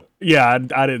 0. Yeah,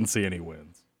 I didn't see any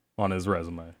wins on his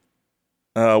resume.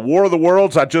 War of the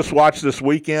Worlds, I just watched this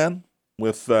weekend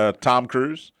with Tom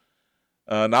Cruise.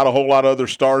 Not a whole lot of other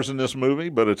stars in this movie,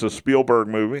 but it's a Spielberg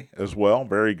movie as well.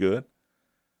 Very good.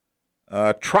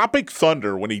 Tropic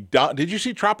Thunder, when he died. Did you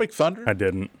see Tropic Thunder? I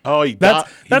didn't. Oh,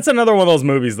 that's another one of those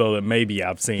movies, though, that maybe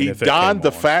I've seen. He donned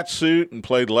the fat suit and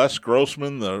played Les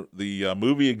Grossman, the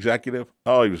movie executive.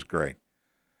 Oh, he was great.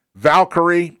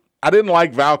 Valkyrie. I didn't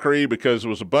like Valkyrie because it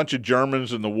was a bunch of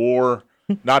Germans in the war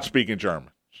not speaking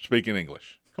German, speaking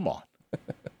English. Come on.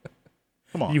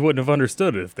 Come on. You wouldn't have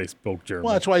understood it if they spoke German.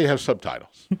 Well, that's why you have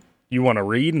subtitles. You want to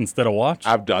read instead of watch?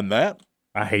 I've done that.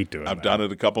 I hate doing that. I've done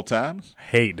it a couple times.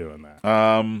 Hate doing that.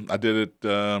 I did it,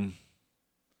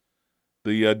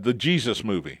 the Jesus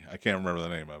movie. I can't remember the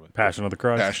name of it. Passion of the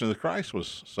Christ. Passion of the Christ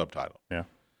was subtitled. Yeah.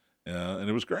 And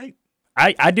it was great.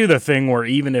 I do the thing where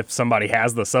even if somebody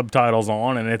has the subtitles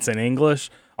on and it's in English,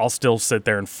 I'll still sit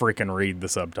there and freaking read the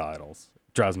subtitles.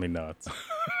 It drives me nuts.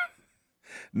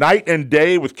 Night and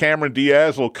Day with Cameron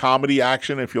Diaz, a little comedy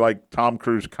action if you like Tom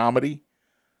Cruise comedy.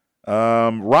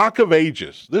 Rock of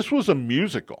Ages. This was a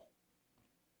musical.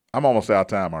 I'm almost out of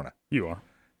time, aren't I? You are.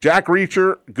 Jack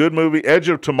Reacher, good movie. Edge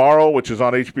of Tomorrow, which is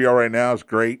on HBO right now, is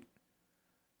great.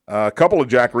 A couple of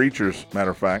Jack Reachers,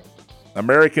 matter of fact.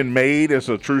 American Made is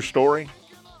a true story.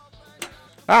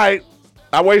 All right.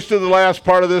 I wasted the last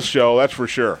part of this show, that's for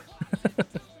sure.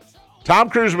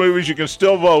 Tom Cruise movies, you can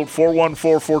still vote,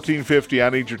 414-1450. I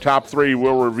need your top 3.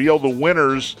 We'll reveal the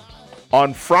winners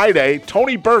on Friday.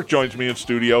 Tony Burke joins me in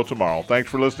studio tomorrow. Thanks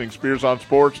for listening, Spears on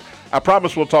Sports. I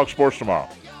promise we'll talk sports tomorrow.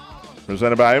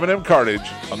 Presented by M&M Cartage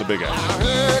on the Big X. I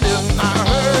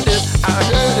heard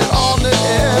it on the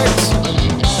X.